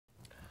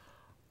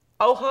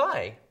Oh,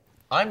 hi.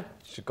 I've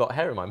got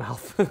hair in my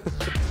mouth.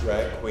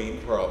 Drag queen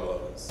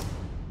problems.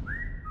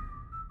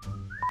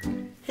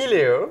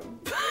 Hello.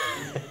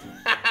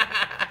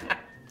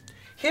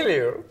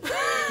 Hello.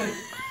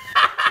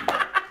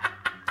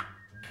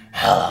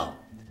 Hello,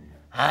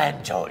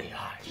 I'm Jodie.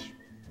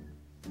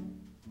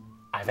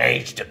 I've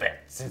aged a bit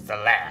since the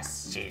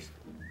last season.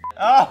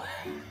 Oh.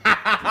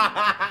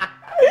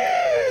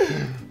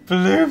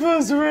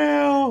 Bloopers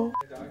reel.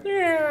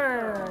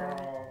 Yeah.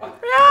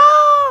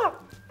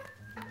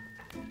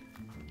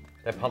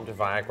 They're pumped with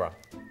Viagra.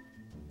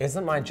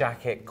 Isn't my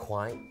jacket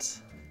quite?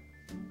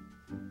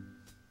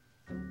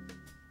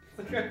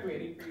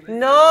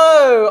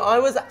 No, I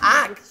was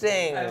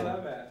acting. I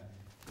love it.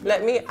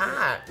 Let me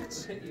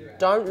act.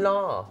 Don't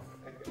laugh.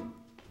 Okay.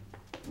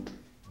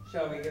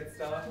 Shall we get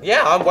started?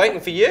 Yeah, I'm waiting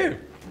for you.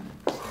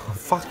 Oh,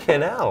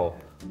 fucking hell.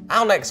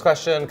 Our next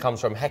question comes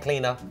from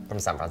Heclina from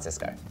San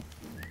Francisco.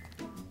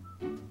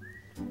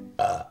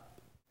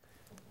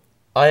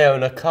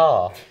 Iona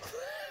Karr.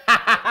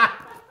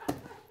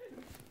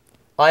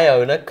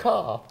 Iona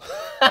Karr.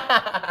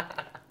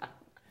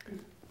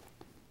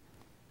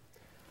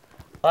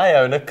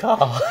 Iona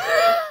Karr.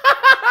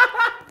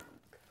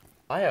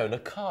 Iona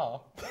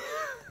Karr.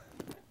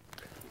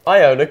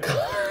 Iona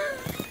Karr.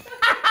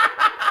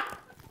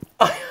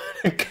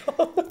 Iona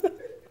Karr.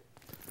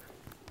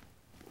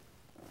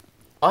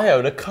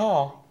 Iona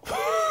Karr.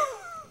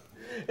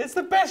 It's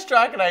the best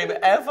drag name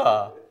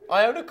ever.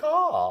 Iona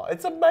Karr.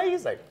 It's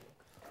amazing.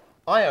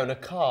 Iona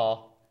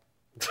Karr.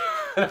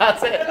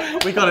 That's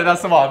it. We got it.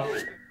 That's the one.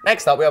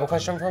 Next up, we have a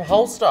question from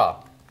Holster.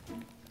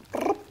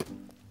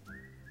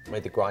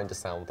 Made the grinder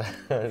sound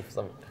there.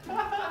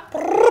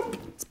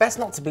 It's best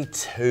not to be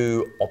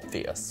too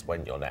obvious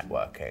when you're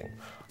networking.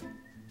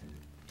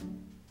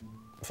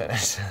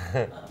 Finished.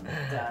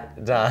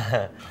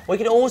 Done. What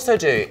you can also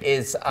do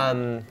is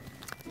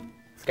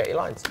forget your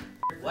lines.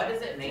 What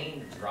does it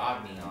mean,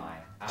 Dragony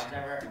Aunt? I've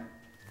never...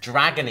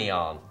 Dragony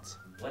Aunt.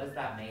 What does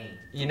that mean?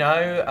 You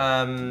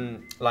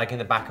know, like in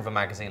the back of a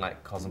magazine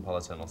like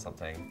Cosmopolitan or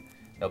something,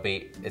 there'll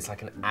be, it's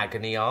like an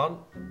agony aunt,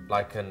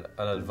 like an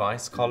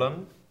advice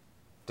column.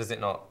 Does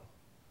it not?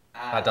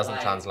 That doesn't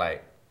like,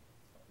 translate.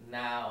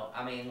 No,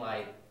 I mean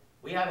like,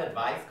 we have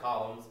advice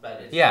columns,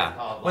 but it's Yeah, just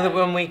called when, like...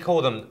 when we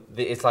call them,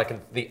 it's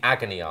like the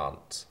agony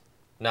aunt.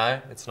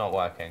 No, it's not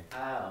working.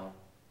 Oh.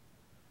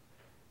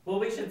 Well,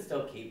 we should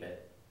still keep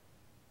it.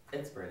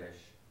 It's British.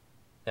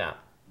 Yeah.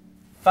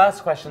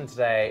 First question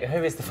today,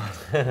 who is the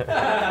first?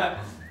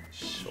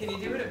 Can you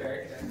do an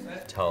American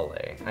accent?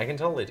 Totally. I can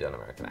totally do an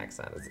American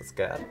accent. Is this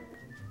good?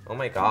 Oh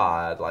my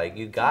god, like,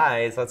 you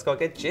guys, let's go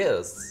get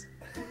juice.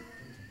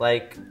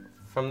 Like,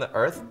 from the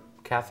Earth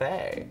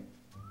Cafe.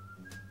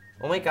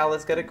 Oh my god,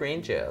 let's get a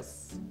green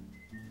juice.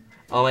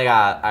 Oh my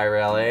god, I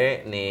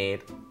really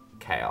need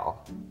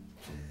kale.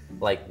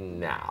 Like,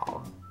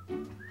 now.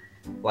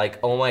 Like,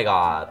 oh my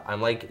god, I'm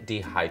like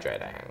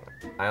dehydrating.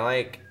 I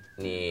like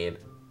need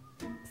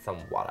some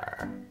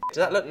water. Does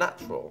that look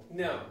natural?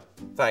 No.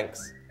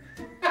 Thanks.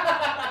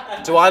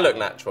 Do I look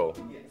natural?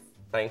 Yes.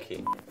 Thank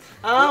you.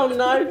 Oh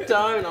no,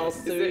 don't, I'll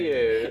sue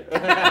you.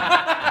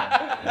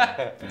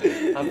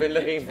 I've been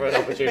looking for an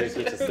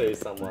opportunity to sue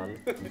someone.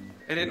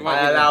 I didn't want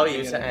I allow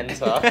you to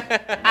enter.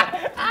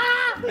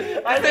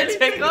 I'm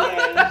tickled.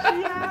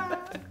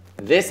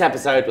 This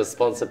episode was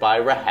sponsored by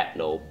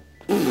Rehypnol.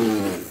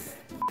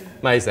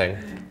 Amazing.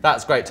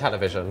 That's great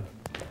television.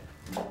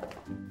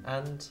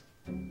 And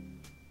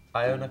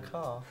Iona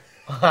Karr.